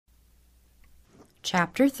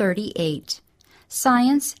Chapter 38.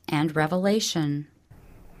 Science and Revelation.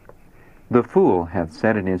 The fool hath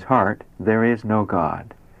said in his heart, There is no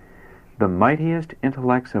God. The mightiest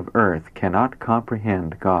intellects of earth cannot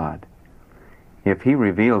comprehend God. If he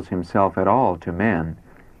reveals himself at all to men,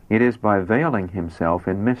 it is by veiling himself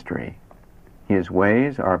in mystery. His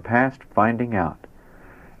ways are past finding out.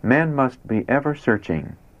 Men must be ever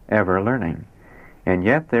searching, ever learning, and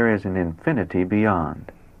yet there is an infinity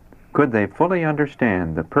beyond. Could they fully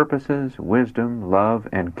understand the purposes, wisdom, love,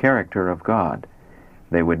 and character of God,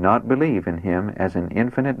 they would not believe in him as an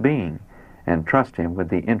infinite being and trust him with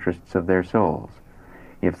the interests of their souls.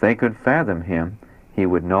 If they could fathom him, he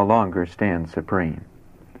would no longer stand supreme.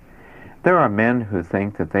 There are men who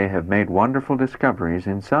think that they have made wonderful discoveries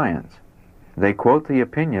in science. They quote the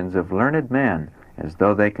opinions of learned men as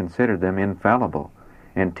though they considered them infallible,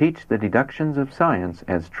 and teach the deductions of science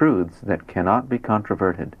as truths that cannot be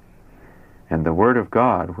controverted. And the Word of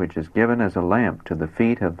God, which is given as a lamp to the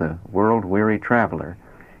feet of the world-weary traveler,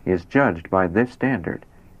 is judged by this standard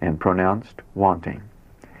and pronounced wanting.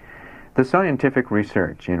 The scientific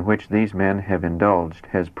research in which these men have indulged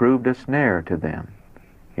has proved a snare to them.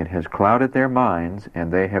 It has clouded their minds,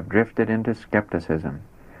 and they have drifted into skepticism.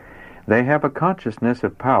 They have a consciousness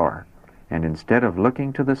of power, and instead of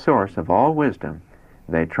looking to the source of all wisdom,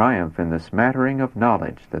 they triumph in the smattering of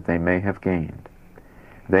knowledge that they may have gained.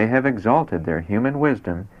 They have exalted their human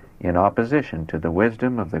wisdom in opposition to the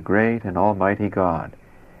wisdom of the great and almighty God,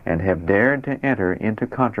 and have dared to enter into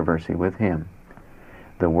controversy with him.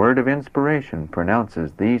 The word of inspiration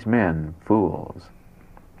pronounces these men fools.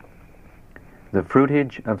 The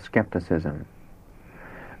fruitage of skepticism.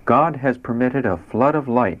 God has permitted a flood of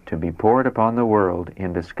light to be poured upon the world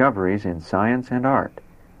in discoveries in science and art.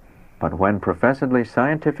 But when professedly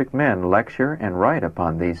scientific men lecture and write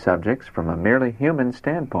upon these subjects from a merely human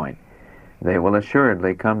standpoint, they will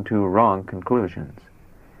assuredly come to wrong conclusions.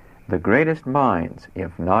 The greatest minds,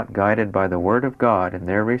 if not guided by the Word of God in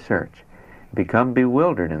their research, become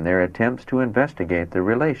bewildered in their attempts to investigate the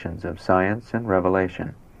relations of science and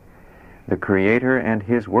revelation. The Creator and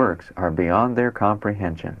His works are beyond their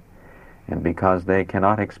comprehension, and because they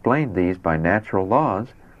cannot explain these by natural laws,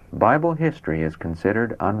 Bible history is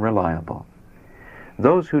considered unreliable.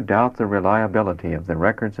 Those who doubt the reliability of the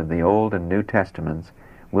records of the Old and New Testaments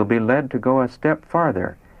will be led to go a step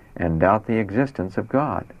farther and doubt the existence of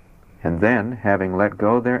God, and then, having let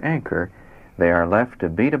go their anchor, they are left to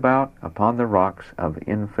beat about upon the rocks of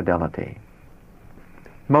infidelity.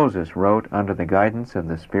 Moses wrote under the guidance of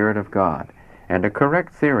the Spirit of God, and a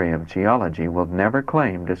correct theory of geology will never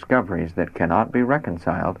claim discoveries that cannot be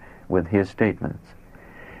reconciled with his statements.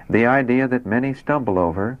 The idea that many stumble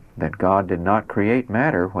over, that God did not create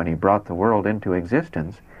matter when he brought the world into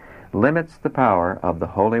existence, limits the power of the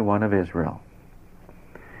Holy One of Israel.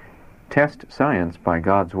 Test science by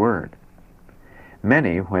God's Word.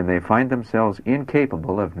 Many, when they find themselves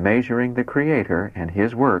incapable of measuring the Creator and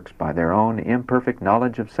His works by their own imperfect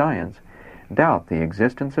knowledge of science, doubt the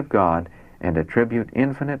existence of God and attribute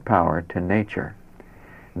infinite power to nature.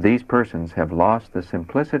 These persons have lost the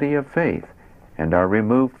simplicity of faith and are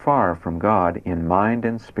removed far from God in mind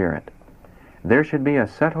and spirit. There should be a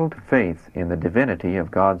settled faith in the divinity of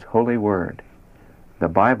God's holy Word. The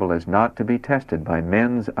Bible is not to be tested by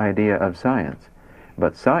men's idea of science,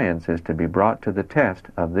 but science is to be brought to the test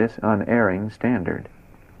of this unerring standard.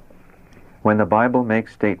 When the Bible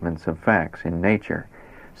makes statements of facts in nature,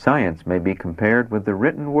 science may be compared with the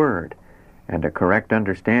written Word, and a correct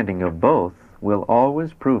understanding of both will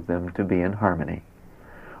always prove them to be in harmony.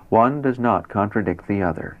 One does not contradict the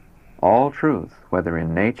other. All truth, whether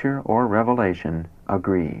in nature or revelation,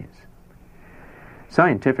 agrees.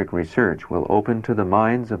 Scientific research will open to the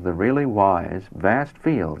minds of the really wise vast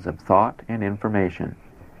fields of thought and information.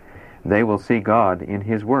 They will see God in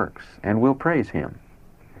His works and will praise Him.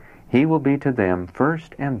 He will be to them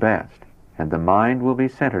first and best, and the mind will be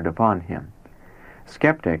centered upon Him.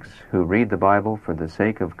 Skeptics who read the Bible for the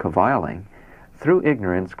sake of caviling, through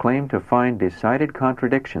ignorance claim to find decided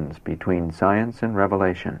contradictions between science and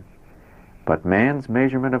revelation. But man's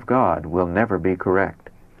measurement of God will never be correct.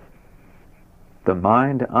 The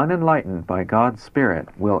mind unenlightened by God's Spirit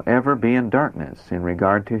will ever be in darkness in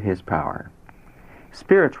regard to His power.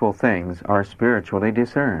 Spiritual things are spiritually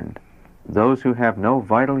discerned. Those who have no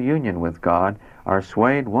vital union with God are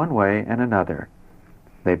swayed one way and another.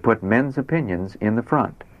 They put men's opinions in the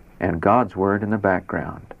front and God's Word in the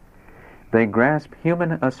background. They grasp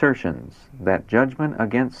human assertions that judgment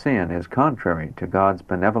against sin is contrary to God's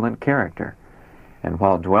benevolent character, and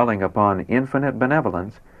while dwelling upon infinite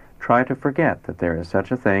benevolence, try to forget that there is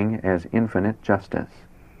such a thing as infinite justice.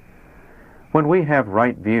 When we have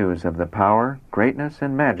right views of the power, greatness,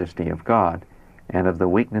 and majesty of God, and of the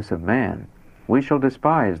weakness of man, we shall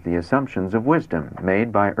despise the assumptions of wisdom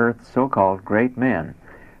made by earth's so-called great men,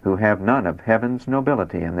 who have none of heaven's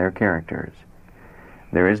nobility in their characters.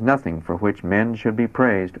 There is nothing for which men should be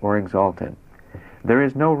praised or exalted. There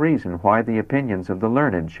is no reason why the opinions of the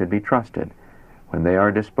learned should be trusted, when they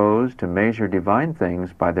are disposed to measure divine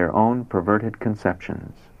things by their own perverted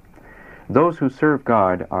conceptions. Those who serve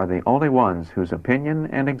God are the only ones whose opinion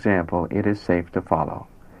and example it is safe to follow.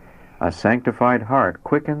 A sanctified heart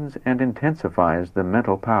quickens and intensifies the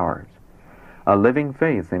mental powers. A living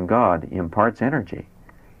faith in God imparts energy.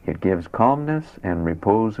 It gives calmness and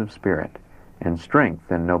repose of spirit, and strength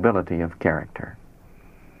and nobility of character.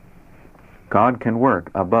 God can work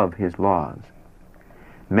above His laws.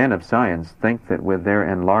 Men of science think that with their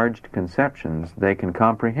enlarged conceptions they can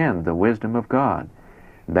comprehend the wisdom of God,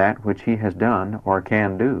 that which He has done or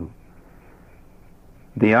can do.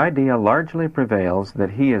 The idea largely prevails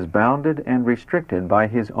that He is bounded and restricted by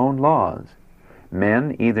His own laws.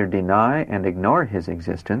 Men either deny and ignore His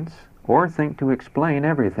existence, or think to explain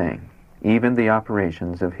everything, even the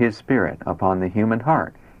operations of His Spirit upon the human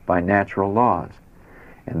heart, by natural laws,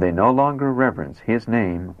 and they no longer reverence His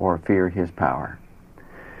name or fear His power.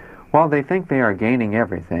 While they think they are gaining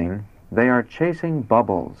everything, they are chasing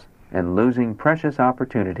bubbles and losing precious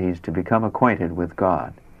opportunities to become acquainted with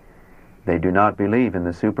God. They do not believe in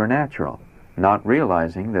the supernatural, not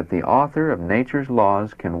realizing that the author of nature's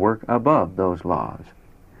laws can work above those laws.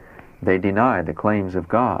 They deny the claims of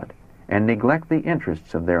God and neglect the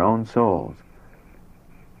interests of their own souls.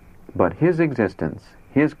 But His existence,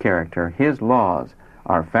 His character, His laws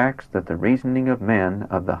are facts that the reasoning of men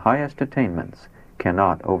of the highest attainments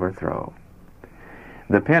cannot overthrow.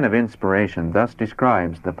 The pen of inspiration thus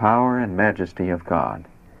describes the power and majesty of God.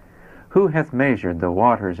 Who hath measured the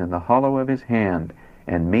waters in the hollow of His hand,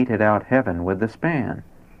 and meted out heaven with the span,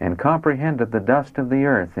 and comprehended the dust of the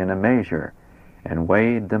earth in a measure, and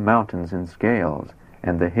weighed the mountains in scales,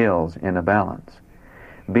 and the hills in a balance?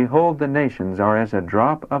 Behold, the nations are as a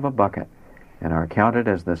drop of a bucket, and are counted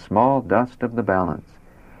as the small dust of the balance.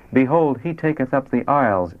 Behold, He taketh up the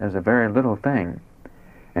isles as a very little thing.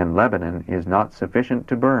 And Lebanon is not sufficient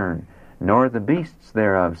to burn, nor the beasts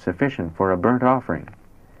thereof sufficient for a burnt offering.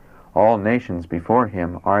 All nations before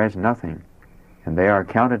Him are as nothing, and they are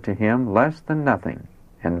counted to Him less than nothing,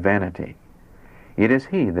 and vanity. It is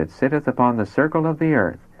He that sitteth upon the circle of the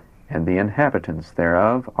earth, and the inhabitants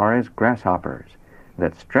thereof are as grasshoppers,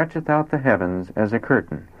 that stretcheth out the heavens as a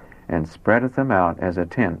curtain, and spreadeth them out as a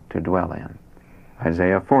tent to dwell in.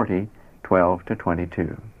 Isaiah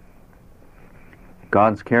 40:12-22.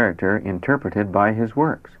 God's character interpreted by His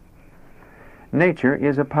works. Nature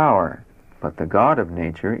is a power, but the God of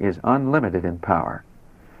nature is unlimited in power.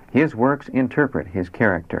 His works interpret His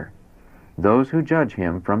character. Those who judge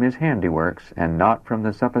Him from His handiworks, and not from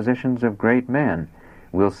the suppositions of great men,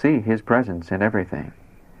 will see His presence in everything.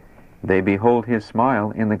 They behold His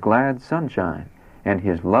smile in the glad sunshine, and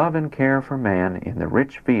His love and care for man in the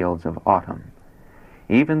rich fields of autumn.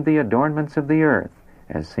 Even the adornments of the earth,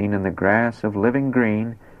 as seen in the grass of living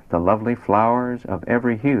green, the lovely flowers of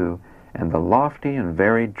every hue, and the lofty and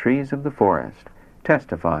varied trees of the forest,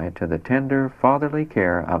 testify to the tender fatherly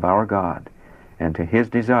care of our God, and to His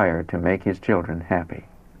desire to make His children happy.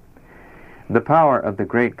 The power of the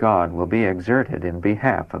great God will be exerted in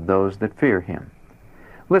behalf of those that fear Him.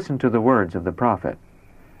 Listen to the words of the prophet.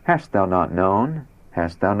 Hast thou not known,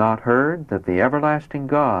 hast thou not heard, that the everlasting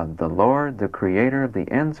God, the Lord, the Creator of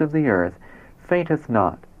the ends of the earth, fainteth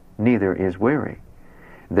not, neither is weary.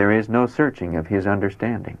 There is no searching of His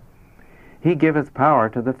understanding. He giveth power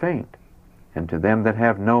to the faint, and to them that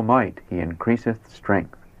have no might He increaseth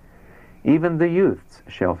strength. Even the youths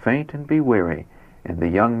shall faint and be weary, and the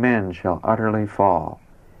young men shall utterly fall.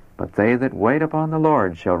 But they that wait upon the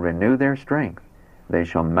Lord shall renew their strength. They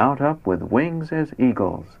shall mount up with wings as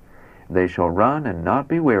eagles. They shall run and not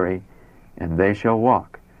be weary, and they shall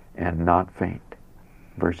walk and not faint.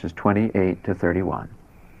 Verses 28-31.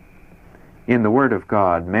 In the Word of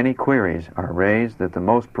God, many queries are raised that the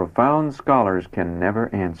most profound scholars can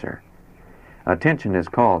never answer. Attention is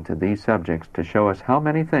called to these subjects to show us how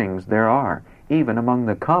many things there are, even among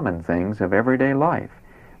the common things of everyday life,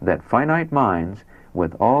 that finite minds,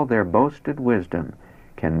 with all their boasted wisdom,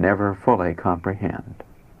 can never fully comprehend.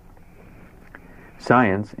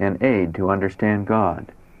 Science and aid to understand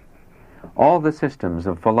God. All the systems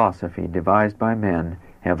of philosophy devised by men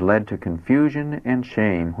have led to confusion and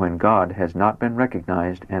shame when God has not been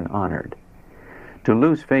recognized and honored. To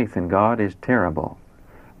lose faith in God is terrible.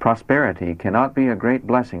 Prosperity cannot be a great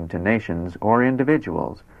blessing to nations or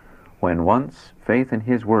individuals when once faith in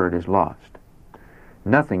his word is lost.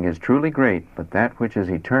 Nothing is truly great but that which is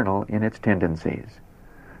eternal in its tendencies.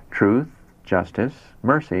 Truth, justice,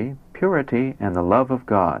 mercy, purity, and the love of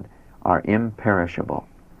God are imperishable.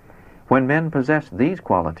 When men possess these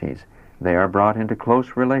qualities, they are brought into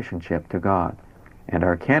close relationship to God, and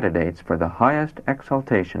are candidates for the highest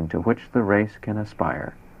exaltation to which the race can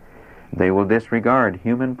aspire. They will disregard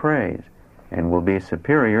human praise, and will be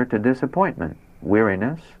superior to disappointment,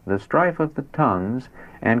 weariness, the strife of the tongues,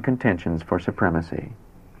 and contentions for supremacy.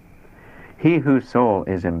 He whose soul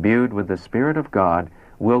is imbued with the Spirit of God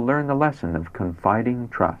will learn the lesson of confiding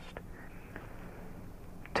trust.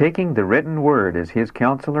 Taking the written word as his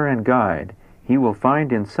counselor and guide, he will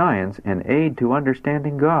find in science an aid to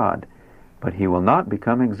understanding God, but he will not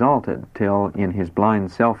become exalted till, in his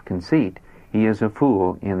blind self-conceit, he is a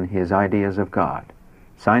fool in his ideas of God.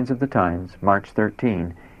 Signs of the Times, March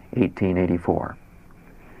 13, 1884.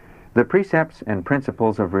 The precepts and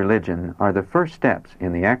principles of religion are the first steps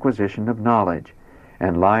in the acquisition of knowledge,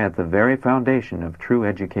 and lie at the very foundation of true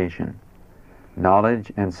education.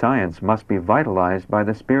 Knowledge and science must be vitalized by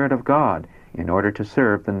the Spirit of God in order to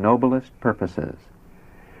serve the noblest purposes.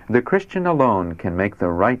 The Christian alone can make the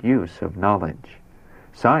right use of knowledge.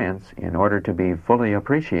 Science, in order to be fully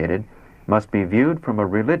appreciated, must be viewed from a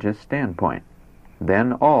religious standpoint.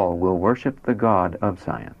 Then all will worship the God of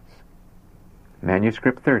science.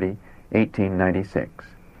 Manuscript 30, 1896.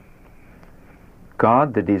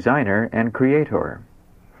 God the Designer and Creator.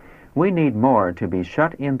 We need more to be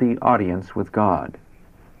shut in the audience with God.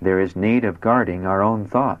 There is need of guarding our own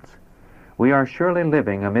thoughts. We are surely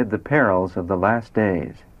living amid the perils of the last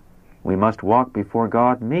days. We must walk before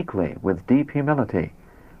God meekly with deep humility,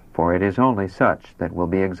 for it is only such that will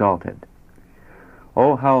be exalted.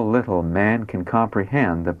 Oh, how little man can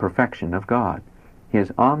comprehend the perfection of God,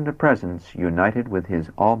 his omnipresence united with his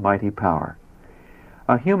almighty power.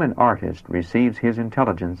 A human artist receives his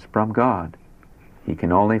intelligence from God. He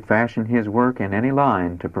can only fashion his work in any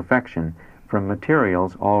line to perfection from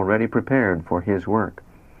materials already prepared for his work.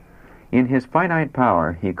 In his finite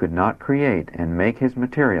power he could not create and make his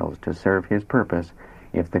materials to serve his purpose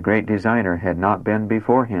if the great designer had not been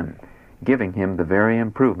before him, giving him the very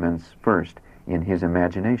improvements first in his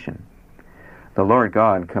imagination. The Lord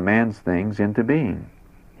God commands things into being.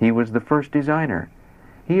 He was the first designer.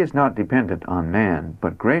 He is not dependent on man,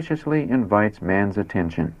 but graciously invites man's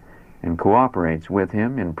attention and cooperates with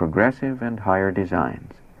him in progressive and higher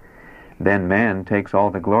designs. Then man takes all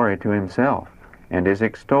the glory to himself and is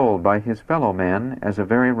extolled by his fellow men as a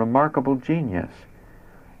very remarkable genius.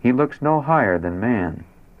 He looks no higher than man.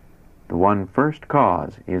 The one first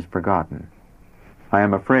cause is forgotten. I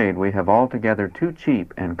am afraid we have altogether too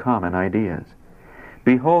cheap and common ideas.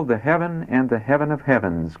 Behold, the heaven and the heaven of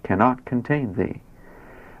heavens cannot contain thee.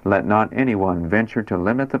 Let not anyone venture to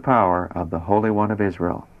limit the power of the Holy One of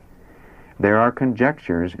Israel. There are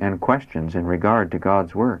conjectures and questions in regard to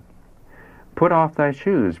God's work. Put off thy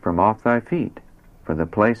shoes from off thy feet, for the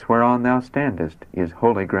place whereon thou standest is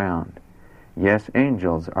holy ground. Yes,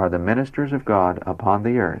 angels are the ministers of God upon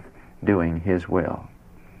the earth, doing his will.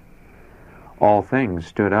 All things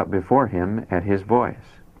stood up before him at his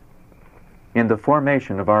voice. In the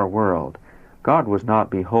formation of our world, God was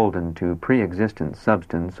not beholden to pre-existent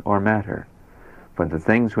substance or matter, for the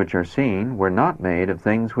things which are seen were not made of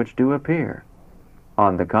things which do appear.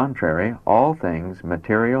 On the contrary, all things,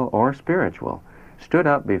 material or spiritual, stood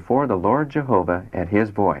up before the Lord Jehovah at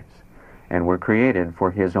his voice, and were created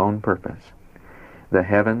for his own purpose. The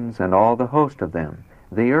heavens and all the host of them,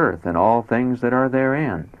 the earth and all things that are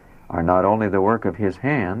therein, are not only the work of his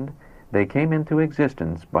hand, they came into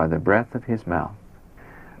existence by the breath of his mouth.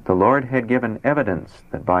 The Lord had given evidence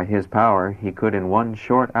that by his power he could in one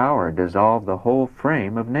short hour dissolve the whole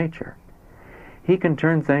frame of nature. He can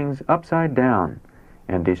turn things upside down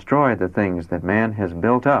and destroy the things that man has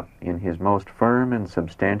built up in his most firm and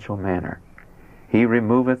substantial manner. He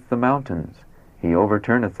removeth the mountains, he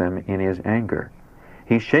overturneth them in his anger.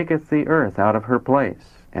 He shaketh the earth out of her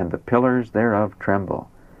place, and the pillars thereof tremble.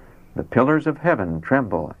 The pillars of heaven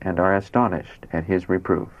tremble and are astonished at his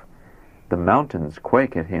reproof. The mountains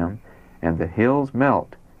quake at him, and the hills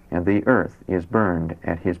melt, and the earth is burned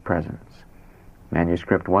at his presence.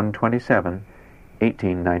 Manuscript 127,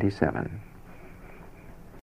 1897.